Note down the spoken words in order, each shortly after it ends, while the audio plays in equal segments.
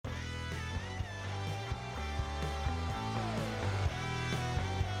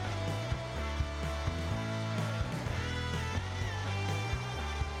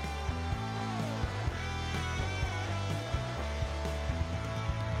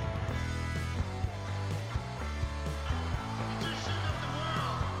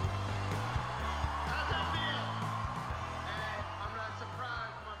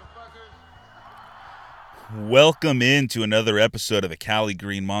Welcome into another episode of the Cali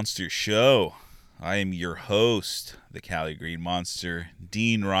Green Monster Show. I am your host, the Cali Green Monster,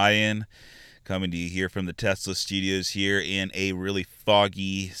 Dean Ryan, coming to you here from the Tesla Studios here in a really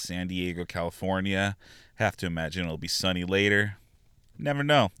foggy San Diego, California. Have to imagine it'll be sunny later. Never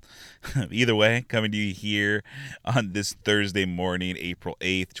know. Either way, coming to you here on this Thursday morning, April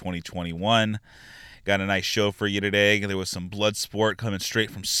 8th, 2021. Got a nice show for you today. There was some blood sport coming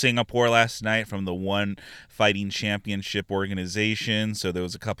straight from Singapore last night from the One Fighting Championship organization. So there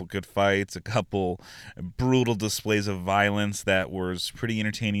was a couple good fights, a couple brutal displays of violence that was pretty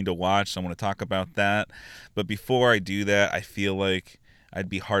entertaining to watch. So I want to talk about that. But before I do that, I feel like I'd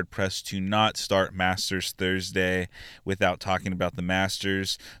be hard-pressed to not start Masters Thursday without talking about the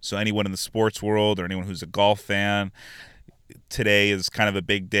Masters. So anyone in the sports world or anyone who's a golf fan, today is kind of a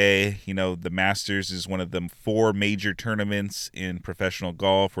big day. You know, the Masters is one of the four major tournaments in professional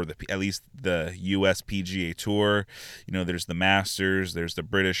golf, or at least the U.S. PGA Tour. You know, there's the Masters, there's the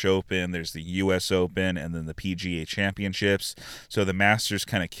British Open, there's the U.S. Open, and then the PGA Championships. So the Masters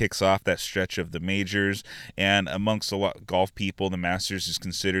kind of kicks off that stretch of the majors, and amongst a lot of golf people, the Masters is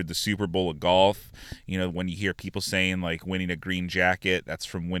considered the Super Bowl of golf. You know, when you hear people saying like winning a green jacket, that's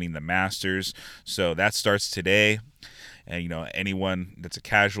from winning the Masters. So that starts today. And, you know, anyone that's a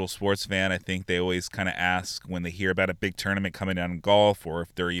casual sports fan, I think they always kind of ask when they hear about a big tournament coming down in golf, or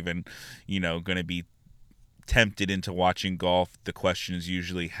if they're even, you know, going to be tempted into watching golf. The question is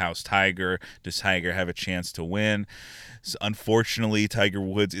usually, how's Tiger? Does Tiger have a chance to win? So unfortunately, Tiger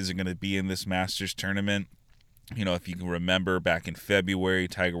Woods isn't going to be in this Masters tournament. You know, if you can remember back in February,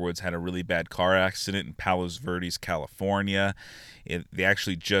 Tiger Woods had a really bad car accident in Palos Verdes, California. The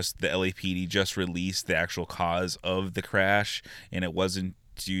LAPD just released the actual cause of the crash, and it wasn't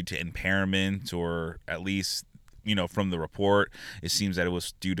due to impairment, or at least, you know, from the report, it seems that it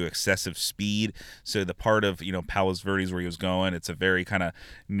was due to excessive speed. So the part of, you know, Palos Verdes where he was going, it's a very kind of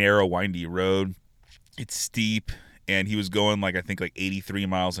narrow, windy road. It's steep. And he was going like 83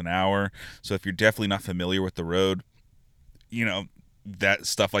 miles an hour. So if you're definitely not familiar with the road, you know, that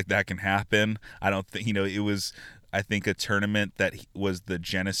stuff like that can happen. I don't think, you know, it was, I think, a tournament that was the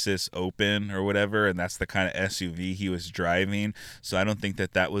Genesis Open or whatever, and that's the kind of SUV he was driving. So I don't think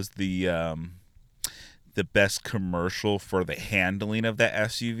that was the best commercial for the handling of that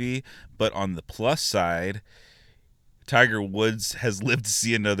SUV. But on the plus side, Tiger Woods has lived to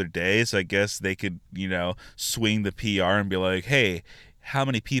see another day, so I guess they could, you know, swing the PR and be like, hey, how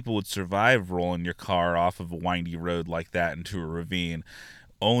many people would survive rolling your car off of a windy road like that into a ravine?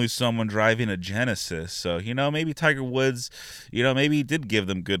 Only someone driving a Genesis. So, you know, maybe Tiger Woods, you know, maybe he did give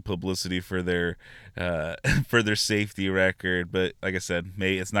them good publicity for their for their safety record. But like I said,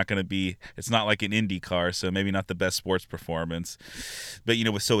 it's not like an Indy car, so maybe not the best sports performance. But, you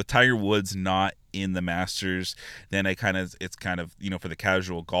know, with Tiger Woods not in the Masters, then it's kind of, you know, for the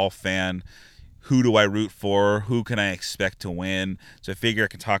casual golf fan, who do I root for? Who can I expect to win? So I figure I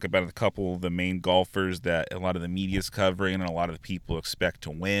can talk about a couple of the main golfers that a lot of the media is covering and a lot of the people expect to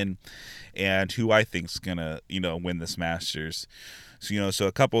win, and who I think is going to, you know, win this Masters. So, you know, so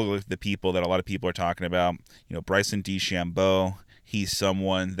a couple of the people that a lot of people are talking about, you know, Bryson DeChambeau. He's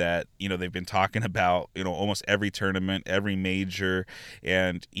someone that, you know, they've been talking about, you know, almost every tournament, every major,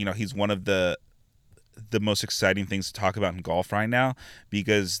 and, you know, he's one of the most exciting things to talk about in golf right now,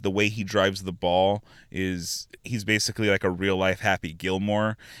 because the way he drives the ball is, he's basically like a real life Happy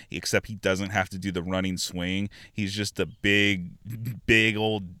Gilmore, except he doesn't have to do the running swing. He's just a big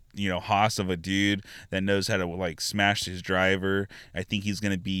old, you know, hoss of a dude that knows how to like smash his driver. I think he's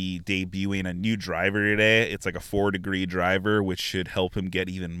going to be debuting a new driver today. It's like a 4-degree driver, which should help him get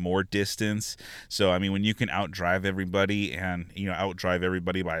even more distance. So, I mean, when you can outdrive everybody and, you know, outdrive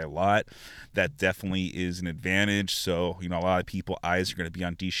everybody by a lot, that definitely is an advantage. So, you know, a lot of people eyes are going to be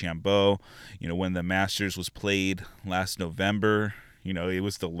on DeChambeau. You know, when the Masters was played last November, you know, it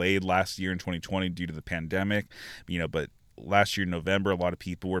was delayed last year in 2020 due to the pandemic, you know, but last year in November, a lot of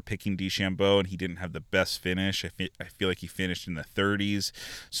people were picking DeChambeau, and he didn't have the best finish. I feel like he finished in the 30s.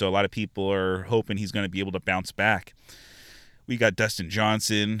 So a lot of people are hoping he's going to be able to bounce back. We got Dustin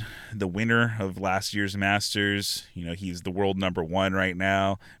Johnson, the winner of last year's Masters. You know, he's the world number one right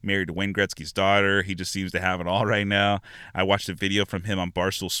now, married to Wayne Gretzky's daughter. He just seems to have it all right now. I watched a video from him on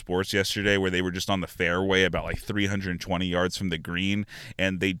Barstool Sports yesterday where they were just on the fairway about like 320 yards from the green,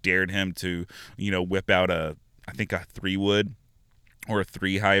 and they dared him to, you know, whip out I think a 3-wood or a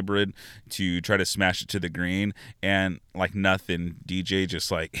 3 hybrid to try to smash it to the green, and like nothing, DJ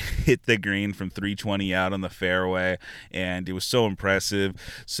just like hit the green from 320 out on the fairway, and it was so impressive.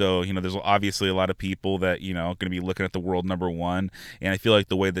 So there's obviously a lot of people that going to be looking at the world number one, and I feel like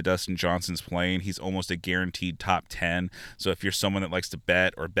the way that Dustin Johnson's playing, he's almost a guaranteed top 10. So if you're someone that likes to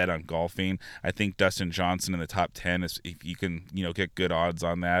bet or bet on golfing, I think Dustin Johnson in the top 10 is, if you can get good odds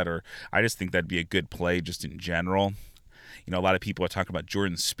on that, or I just think that'd be a good play just in general. A lot of people are talking about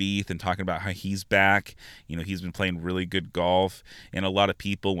Jordan Spieth and talking about how he's back. He's been playing really good golf. And a lot of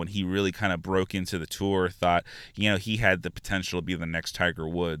people, when he really kind of broke into the tour, thought, he had the potential to be the next Tiger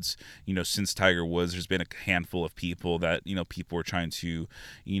Woods. Since Tiger Woods, there's been a handful of people that, people were trying to,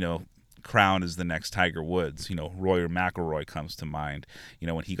 crown as the next Tiger Woods. Roy McIlroy comes to mind.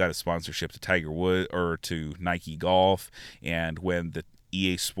 When he got a sponsorship to Tiger Woods or to Nike Golf, and when the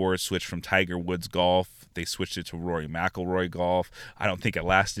EA Sports switched from Tiger Woods Golf, they switched it to Rory McIlroy Golf. I don't think it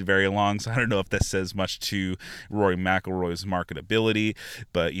lasted very long, so I don't know if that says much to Rory McIlroy's marketability,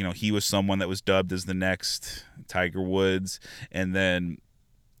 but he was someone that was dubbed as the next Tiger Woods. And then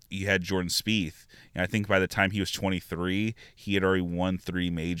you had Jordan Spieth. And I think by the time he was 23, he had already won 3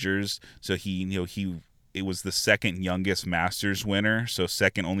 majors. So it was the second youngest Masters winner, so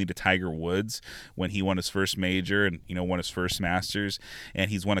second only to Tiger Woods when he won his first major and won his first Masters, and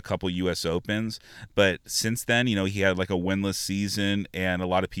he's won a couple U.S. Opens. But since then, he had like a winless season, and a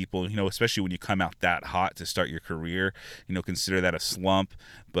lot of people, especially when you come out that hot to start your career, consider that a slump.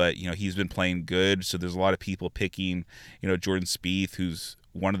 But he's been playing good, so there's a lot of people picking, Jordan Spieth, who's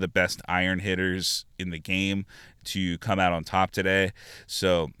one of the best iron hitters in the game, to come out on top today.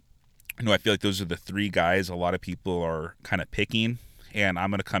 So I feel like those are the 3 guys a lot of people are kind of picking, and I'm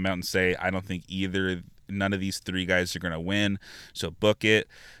going to come out and say I don't think none of these 3 guys are going to win, so book it.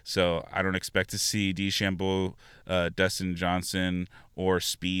 So I don't expect to see DeChambeau, Dustin Johnson, or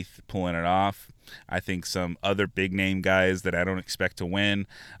Spieth pulling it off. I think some other big name guys that I don't expect to win.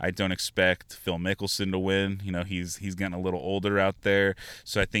 I don't expect Phil Mickelson to win. He's getting a little older out there,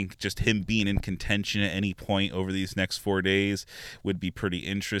 so I think just him being in contention at any point over these next 4 days would be pretty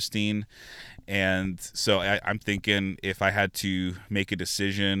interesting. And so I'm thinking, if I had to make a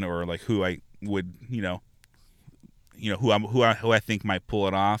decision, or like who I would, who I think might pull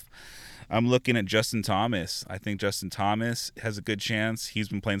it off, I'm looking at Justin Thomas. I think Justin Thomas has a good chance. He's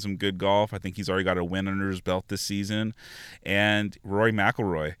been playing some good golf. I think he's already got a win under his belt this season. And Rory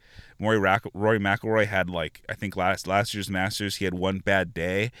McIlroy. Rory McIlroy had, like, I think last year's Masters, he had one bad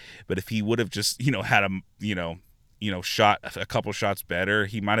day. But if he would have just, had a shot a couple shots better,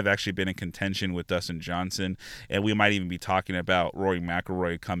 he might have actually been in contention with Dustin Johnson, and we might even be talking about Rory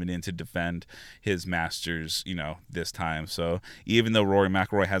McIlroy coming in to defend his Masters, this time. So even though Rory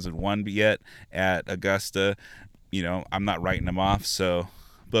McIlroy hasn't won yet at Augusta, I'm not writing him off. So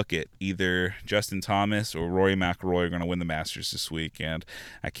book it. Either Justin Thomas or Rory McIlroy are going to win the Masters this week, and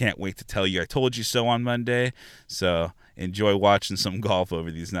I can't wait to tell you I told you so on Monday. So enjoy watching some golf over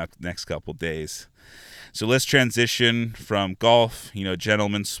these next couple days. So let's transition from golf,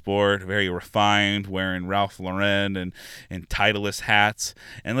 gentleman's sport, very refined, wearing Ralph Lauren and Titleist hats,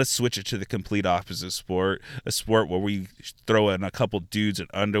 and let's switch it to the complete opposite sport, a sport where we throw in a couple dudes in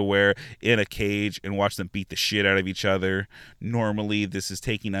underwear in a cage and watch them beat the shit out of each other. Normally, this is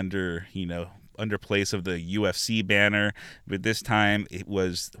taking under place of the UFC banner, but this time it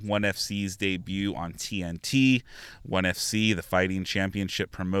was ONE FC's debut on TNT. ONE FC, the fighting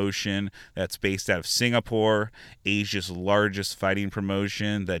championship promotion that's based out of Singapore, Asia's largest fighting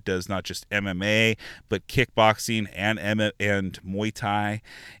promotion that does not just MMA but kickboxing and Muay Thai.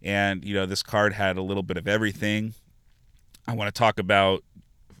 And this card had a little bit of everything. I want to talk about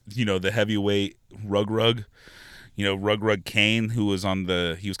the heavyweight Rug Kane, who was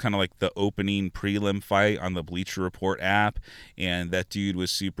he was kind of like the opening prelim fight on the Bleacher Report app, and that dude was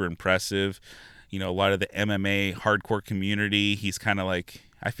super impressive. A lot of the MMA hardcore community, he's kind of like,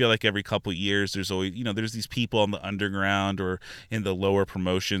 I feel like every couple years there's always, there's these people on the underground or in the lower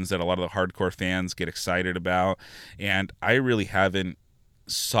promotions that a lot of the hardcore fans get excited about, and I really haven't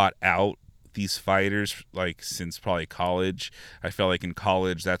sought out these fighters like since probably college. I felt like in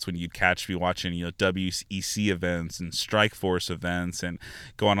college that's when you'd catch me watching WEC events and Strikeforce events and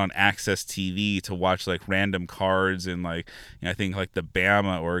going on Access TV to watch like random cards and like I think like the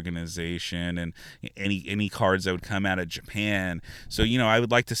Bama organization and any cards that would come out of Japan. So I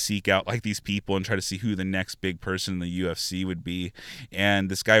would like to seek out like these people and try to see who the next big person in the UFC would be. And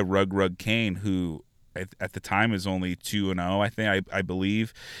this guy Rug Kane, who at the time is only 2-0. I think I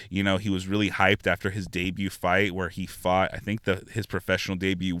believe. He was really hyped after his debut fight where he fought. I think his professional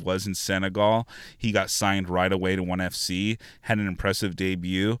debut was in Senegal. He got signed right away to ONE FC, had an impressive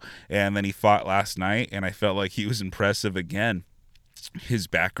debut, and then he fought last night, and I felt like he was impressive again. His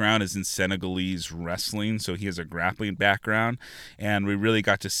background is in Senegalese wrestling, so he has a grappling background, and we really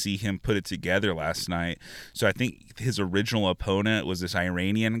got to see him put it together last night. So I think his original opponent was this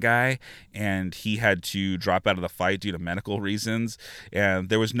Iranian guy, and he had to drop out of the fight due to medical reasons, and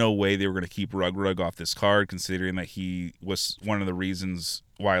there was no way they were going to keep Rug off this card, considering that he was one of the reasons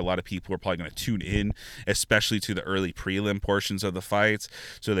why a lot of people are probably going to tune in, especially to the early prelim portions of the fights.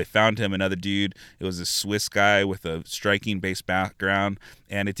 So they found him another dude. It was a Swiss guy with a striking based background,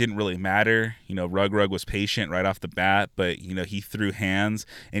 and it didn't really matter. Rug was patient right off the bat, but he threw hands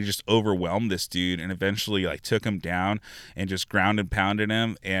and just overwhelmed this dude, and eventually took him down and just ground and pounded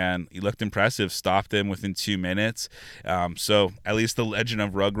him, and he looked impressive. Stopped him within 2 minutes. So at least the legend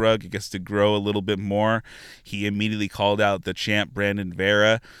of Rug gets to grow a little bit more. He immediately called out the champ Brandon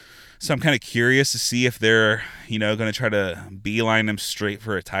Vera. So I'm kind of curious to see if they're, going to try to beeline him straight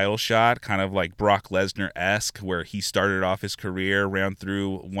for a title shot, kind of like Brock Lesnar-esque, where he started off his career, ran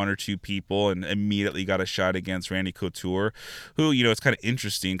through one or two people, and immediately got a shot against Randy Couture, who, it's kind of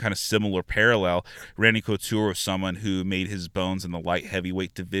interesting, kind of similar parallel. Randy Couture was someone who made his bones in the light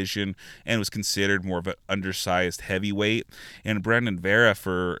heavyweight division and was considered more of an undersized heavyweight. And Brandon Vera,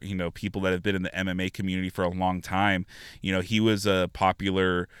 for, people that have been in the MMA community for a long time, he was a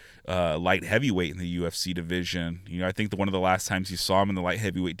popular light heavyweight in the UFC division. I think one of the last times you saw him in the light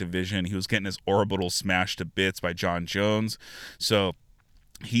heavyweight division, he was getting his orbital smashed to bits by John Jones. So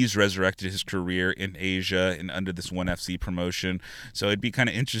he's resurrected his career in Asia and under this ONE FC promotion. So it'd be kind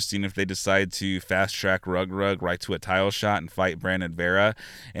of interesting if they decide to fast track Rug right to a title shot and fight Brandon Vera.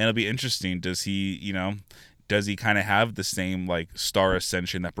 And it'll be interesting. Does he kind of have the same star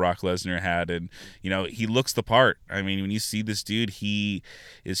ascension that Brock Lesnar had? And he looks the part. I mean, when you see this dude, he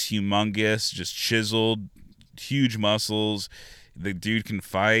is humongous, just chiseled, huge muscles. The dude can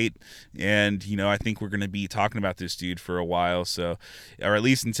fight, and I think we're going to be talking about this dude for a while, so, or at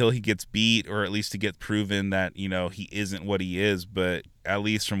least until he gets beat, or at least to get proven that he isn't what he is. But at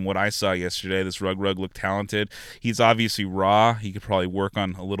least from what I saw yesterday, this Rug looked talented. He's obviously raw. He could probably work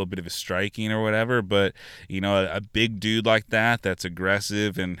on a little bit of his striking or whatever, but a big dude like that's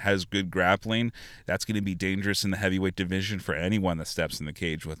aggressive and has good grappling, that's going to be dangerous in the heavyweight division for anyone that steps in the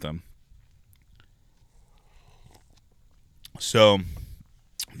cage with him. So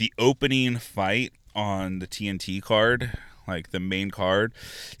the opening fight on the TNT card, the main card,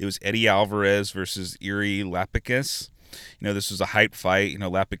 it was Eddie Alvarez versus Iri Lapicus. This was a hype fight.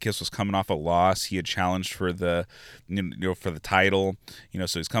 Lapicus was coming off a loss. He had challenged for the, for the title.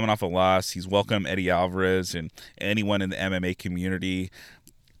 So he's coming off a loss. He's welcomed Eddie Alvarez, and anyone in the MMA community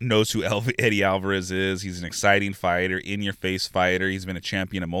knows who Eddie Alvarez is. He's an exciting fighter, in-your-face fighter. He's been a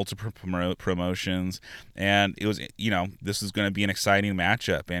champion of multiple promotions, and it was, this is going to be an exciting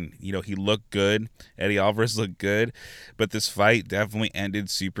matchup. And he looked good. Eddie Alvarez looked good, but this fight definitely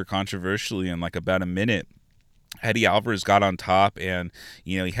ended super controversially in about a minute. Eddie Alvarez got on top, and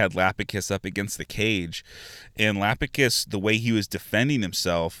he had Lapicus up against the cage, and Lapicus, the way he was defending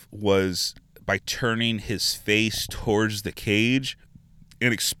himself was by turning his face towards the cage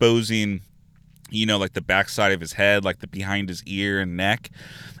and exposing, the backside of his head, the behind his ear and neck.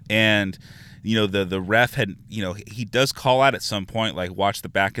 And, the ref had, he does call out at some point, watch the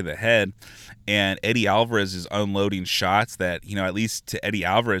back of the head. And Eddie Alvarez is unloading shots that, at least to Eddie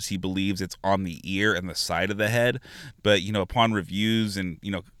Alvarez, he believes it's on the ear and the side of the head. But, upon reviews and,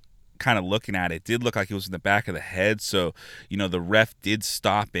 kind of looking at it, did look like it was in the back of the head. So the ref did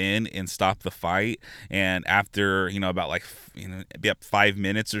stop in and stop the fight, and after about 5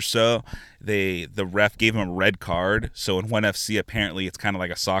 minutes or so, the ref gave him a red card. So in ONE FC, apparently it's kind of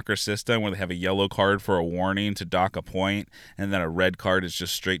like a soccer system where they have a yellow card for a warning to dock a point, and then a red card is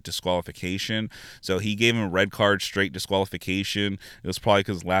just straight disqualification. So he gave him a red card, straight disqualification. It was probably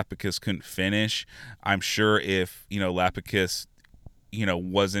because Lapicus couldn't finish. I'm sure if Lapicus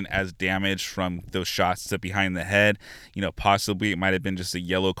wasn't as damaged from those shots to behind the head, possibly it might have been just a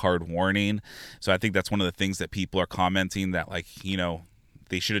yellow card warning. So I think that's one of the things that people are commenting, that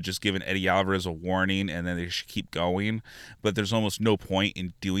they should have just given Eddie Alvarez a warning and then they should keep going. But there's almost no point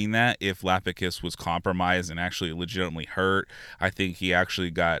in doing that if Lapicus was compromised and actually legitimately hurt. I think he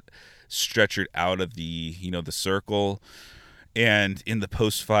actually got stretchered out of the circle. And in the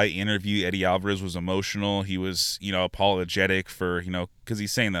post-fight interview, Eddie Alvarez was emotional. He was, apologetic for, because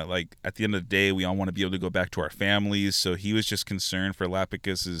he's saying that, at the end of the day, we all want to be able to go back to our families. So he was just concerned for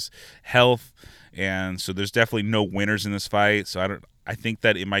Lapicus's health And so there's definitely no winners in this fight. So I think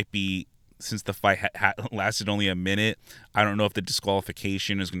that it might be, since the fight lasted only a minute, I don't know if the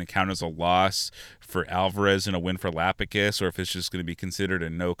disqualification is going to count as a loss for Alvarez and a win for Lapicus, or if it's just going to be considered a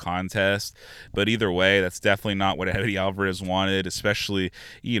no contest. But either way, that's definitely not what Eddie Alvarez wanted, especially,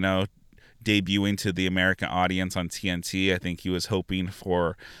 debuting to the American audience on TNT. I think he was hoping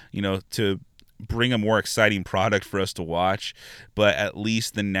for, to bring a more exciting product for us to watch, but at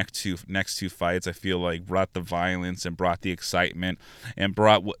least the next two fights, I feel like, brought the violence and brought the excitement and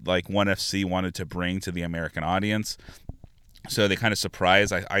brought what like ONE FC wanted to bring to the American audience. So they kind of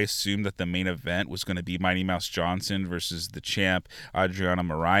surprised. I assumed that the main event was going to be Mighty Mouse Johnson versus the champ Adriano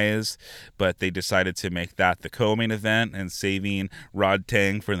Moraes, but they decided to make that the co-main event and saving Rod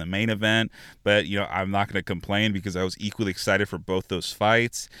Tang for the main event. But I'm not going to complain because I was equally excited for both those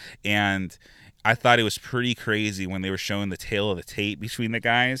fights. And I thought it was pretty crazy when they were showing the tail of the tape between the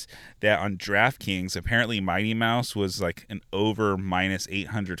guys that on DraftKings, apparently Mighty Mouse was like an over minus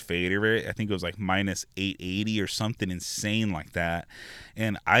 800 favorite. I think it was like minus 880 or something insane like that.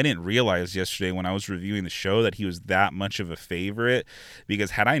 And I didn't realize yesterday when I was reviewing the show that he was that much of a favorite, because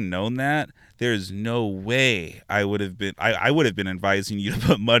had I known that, there's no way I would have been advising you to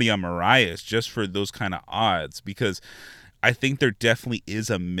put money on Moraes just for those kind of odds, because I think there definitely is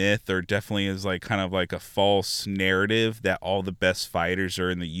a myth, or definitely is like kind of like a false narrative that all the best fighters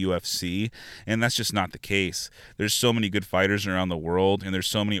are in the UFC, and that's just not the case. There's so many good fighters around the world, and there's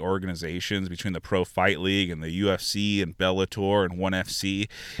so many organizations between the Pro Fight League and the UFC and Bellator and ONE FC.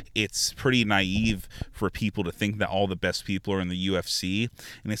 It's pretty naive for people to think that all the best people are in the UFC,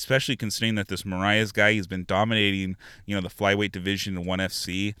 and especially considering that this Moraes guy, he's been dominating, the flyweight division in ONE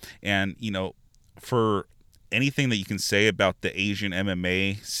FC, and for anything that you can say about the Asian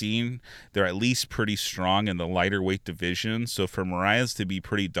MMA scene, they're at least pretty strong in the lighter weight division. So for Moraes to be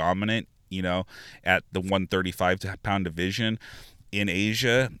pretty dominant, at the 135 pound division in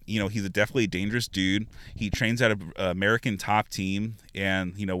Asia, he's a definitely dangerous dude. He trains at an American Top Team,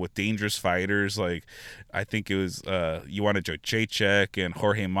 and with dangerous fighters like, I think it was Joanna Jacek and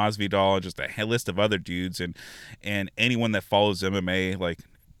Jorge Masvidal, and just a list of other dudes, and anyone that follows MMA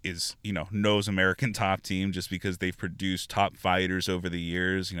knows American Top Team just because they've produced top fighters over the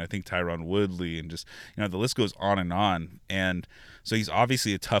years. I think Tyron Woodley, and just the list goes on. And so he's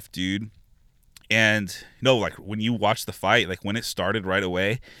obviously a tough dude. And like when you watch the fight, like when it started right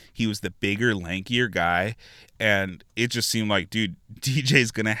away, he was the bigger, lankier guy, and it just seemed like, dude,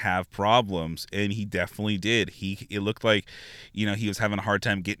 DJ's gonna have problems, and he definitely did. It looked like, he was having a hard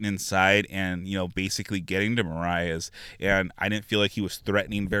time getting inside and basically getting to Moraes, and I didn't feel like he was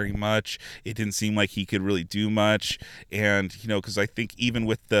threatening very much. It didn't seem like he could really do much, and because I think even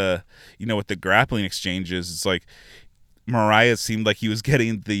with the with the grappling exchanges, it's like Moraes seemed like he was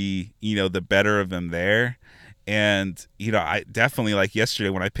getting the better of him there. And I definitely, like yesterday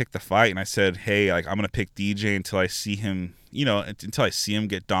when I picked the fight and I said, hey, like I'm gonna pick DJ until I see him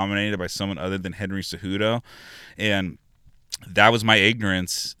get dominated by someone other than Henry Cejudo. And that was my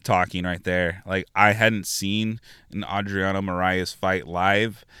ignorance talking right there. Like, I hadn't seen an Adriano Moraes fight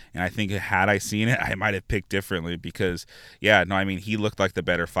live, and I think had I seen it, I might have picked differently, because he looked like the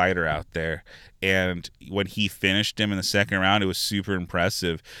better fighter out there. And when he finished him in the second round, it was super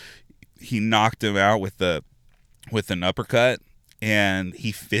impressive. He knocked him out with an uppercut, and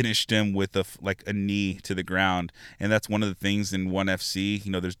he finished him with a knee to the ground. And that's one of the things in ONE FC,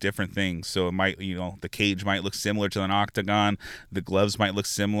 there's different things. So it might, the cage might look similar to an octagon, the gloves might look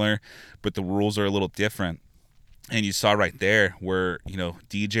similar, but the rules are a little different. And you saw right there where,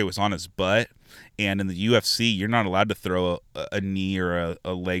 DJ was on his butt. And in the UFC, you're not allowed to throw a knee or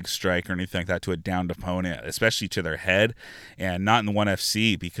a leg strike or anything like that to a downed opponent, especially to their head. And not in ONE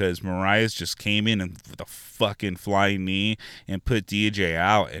FC, because Moraes just came in and with a fucking flying knee and put DJ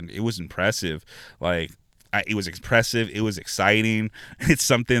out. And it was impressive. Like, it was impressive. It was exciting. It's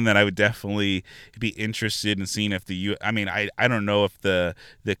something that I would definitely be interested in seeing if I don't know if the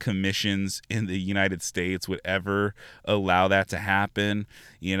commissions in the United States would ever allow that to happen.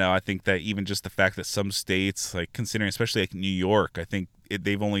 I think that even just the fact that some states, like considering especially like New York, I think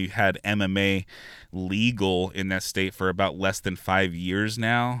they've only had MMA legal in that state for about less than 5 years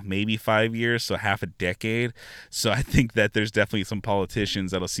now, maybe 5 years, so half a decade. So I think that there's definitely some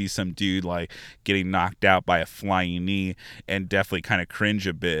politicians that'll see some dude like getting knocked out by a flying knee and definitely kind of cringe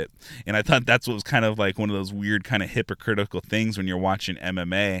a bit. And I thought that's what was kind of like one of those weird kind of hypocritical things when you're watching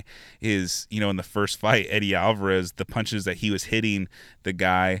MMA is, in the first fight, Eddie Alvarez, the punches that he was hitting the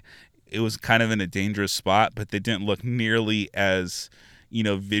guy, it was kind of in a dangerous spot, but they didn't look nearly as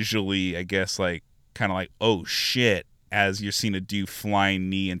visually, I guess, like kind of like, oh shit, as you're seeing a dude flying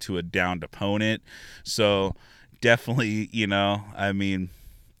knee into a downed opponent. So definitely, I mean,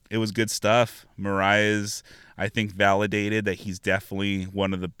 it was good stuff. Mariah's, I think, validated that he's definitely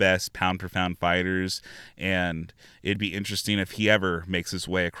one of the best pound for pound fighters, and it'd be interesting if he ever makes his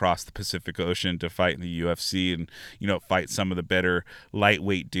way across the Pacific Ocean to fight in the UFC and fight some of the better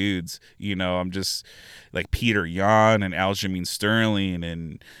lightweight dudes. I'm just like Peter Yan and Aljamain Sterling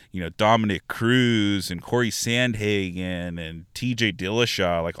and Dominic Cruz and Corey Sandhagen and TJ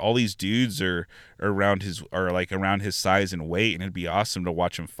Dillashaw. Like, all these dudes are around his size and weight, and it'd be awesome to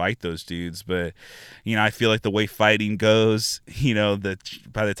watch him fight those dudes. But I feel like the way fighting goes, that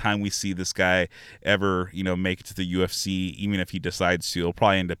by the time we see this guy ever make it to the UFC, even if he decides to, it'll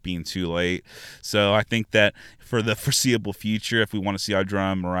probably end up being too late. So I think that for the foreseeable future, if we want to see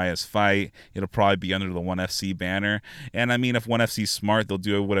Adrian Mariah's fight, it'll probably be under the ONE FC banner. And I mean, if ONE FC's smart, they'll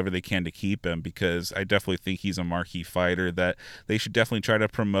do whatever they can to keep him, because I definitely think he's a marquee fighter that they should definitely try to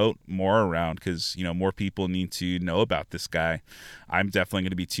promote more around, because more people need to know about this guy. I'm definitely going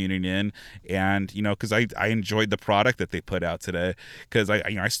to be tuning in, and because I enjoyed the product that they put out today, because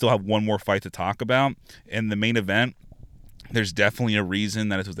I still have one more fight to talk about in the main event. There's definitely a reason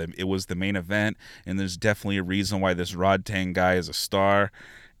that it was the main event, and there's definitely a reason why this Rodtang guy is a star.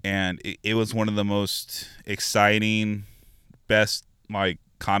 And it was one of the most exciting, best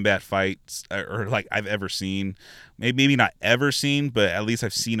combat fights or I've ever seen. Maybe not ever seen, but at least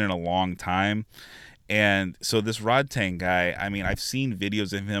I've seen in a long time. And so this Rodtang guy, I mean, I've seen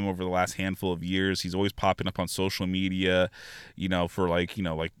videos of him over the last handful of years. He's always popping up on social media, for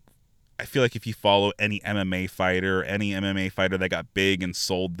I feel like if you follow any MMA fighter that got big and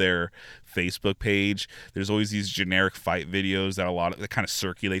sold their Facebook page, there's always these generic fight videos that kind of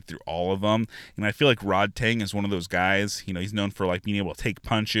circulate through all of them. And I feel like Rodtang is one of those guys. He's known for being able to take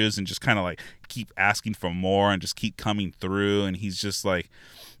punches and just kind of keep asking for more and just keep coming through. And he's just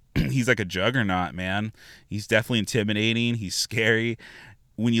he's like a juggernaut, man. He's definitely intimidating. He's scary.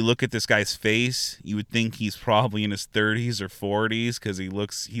 When you look at this guy's face, you would think he's probably in his 30s or 40s, because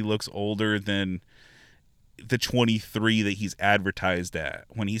he looks older than the 23 that he's advertised at.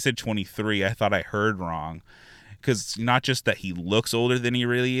 When he said 23, I thought I heard wrong, because not just that he looks older than he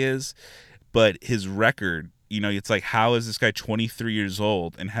really is, but his record. It's like, how is this guy 23 years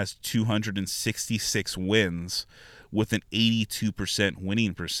old and has 266 wins with an 82%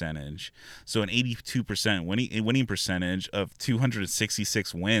 winning percentage? So an 82% winning percentage of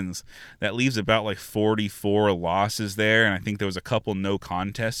 266 wins, that leaves about 44 losses there, and I think there was a couple no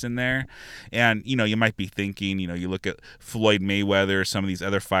contests in there. And you might be thinking, you look at Floyd Mayweather or some of these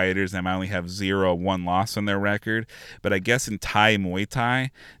other fighters that might only have 0-1 loss on their record, but I guess in Thai Muay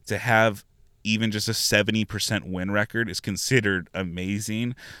Thai, to have even just a 70% win record is considered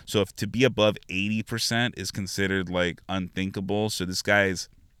amazing. So if to be above 80% is considered unthinkable. So this guy's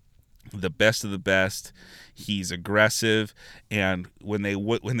the best of the best. He's aggressive, and when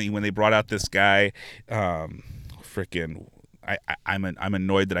they brought out this guy, I'm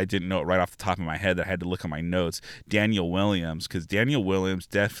annoyed that I didn't know it right off the top of my head, that I had to look at my notes. Daniel Williams, because Daniel Williams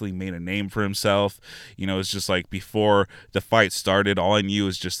definitely made a name for himself. It's just before the fight started, all I knew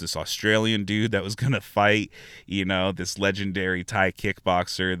was just this Australian dude that was going to fight, this legendary Thai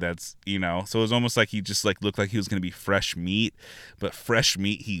kickboxer that's, so it was almost like he just looked like he was going to be fresh meat, but fresh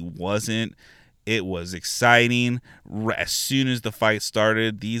meat he wasn't. It was exciting. As soon as the fight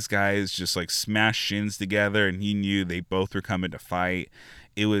started, these guys just smashed shins together, and you knew they both were coming to fight.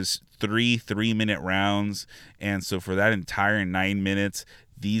 It was 3-minute rounds, and so for that entire 9 minutes,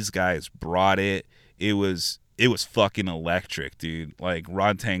 these guys brought it. It was fucking electric, dude.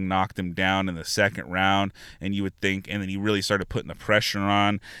 Rodtang knocked him down in the second round, and you would think, and then he really started putting the pressure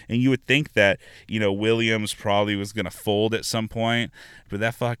on, and you would think that, Williams probably was going to fold at some point, but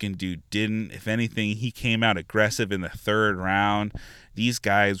that fucking dude didn't. If anything, he came out aggressive in the third round. These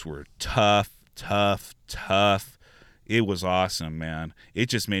guys were tough. It was awesome, man. It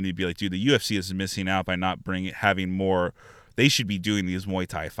just made me be like, dude, the UFC is missing out by not having more. They should be doing these Muay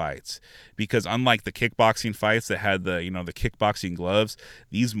Thai fights, because unlike the kickboxing fights that had the kickboxing gloves,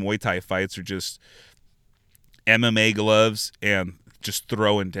 these Muay Thai fights are just MMA gloves and just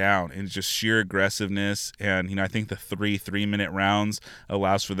throwing down and just sheer aggressiveness. And I think the 3-minute rounds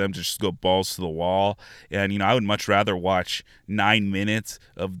allows for them to just go balls to the wall. And I would much rather watch 9 minutes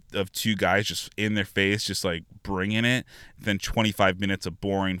of two guys just in their face, just bringing it, than 25 minutes of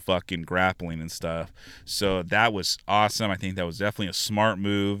boring fucking grappling and stuff. So that was awesome. I think that was definitely a smart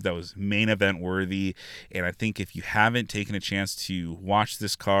move. That was main event worthy. And I think if you haven't taken a chance to watch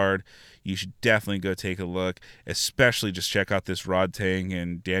this card, you should definitely go take a look. Especially just check out this Rodtang Boateng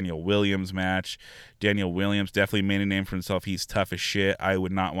and Daniel Williams match. Daniel Williams definitely made a name for himself. He's tough as shit. I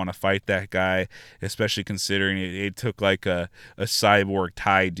would not want to fight that guy, especially considering it took like a cyborg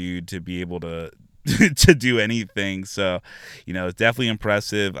Thai dude to be able to to do anything. So, it's definitely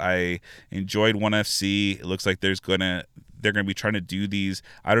impressive. I enjoyed ONE FC. It looks like they're gonna be trying to do these.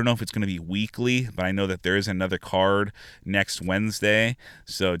 I don't know if it's going to be weekly, but I know that there is another card next Wednesday.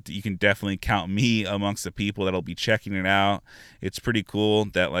 So you can definitely count me amongst the people that'll be checking it out. It's pretty cool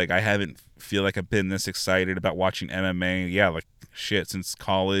that I haven't feel like I've been this excited about watching MMA. Yeah, shit, since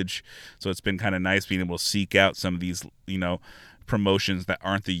college. So it's been kind of nice being able to seek out some of these, promotions that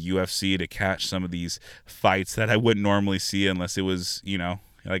aren't the UFC to catch some of these fights that I wouldn't normally see unless it was,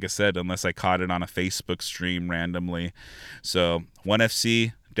 like I said, unless I caught it on a Facebook stream randomly. So ONE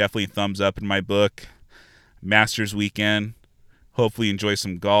FC, definitely thumbs up in my book. Masters weekend. Hopefully enjoy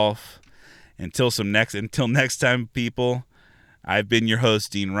some golf. Until next time, people, I've been your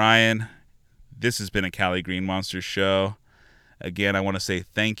host, Dean Ryan. This has been a Cali Green Monsters show. Again, I want to say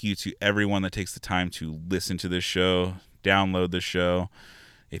thank you to everyone that takes the time to listen to this show, download the show.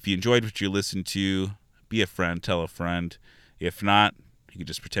 If you enjoyed what you listened to, be a friend, tell a friend. If not, you can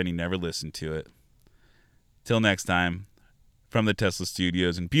just pretend you never listened to it. Till next time, from the Tesla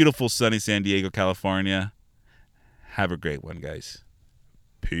Studios in beautiful sunny San Diego, California, have a great one, guys.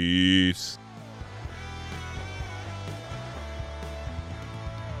 Peace.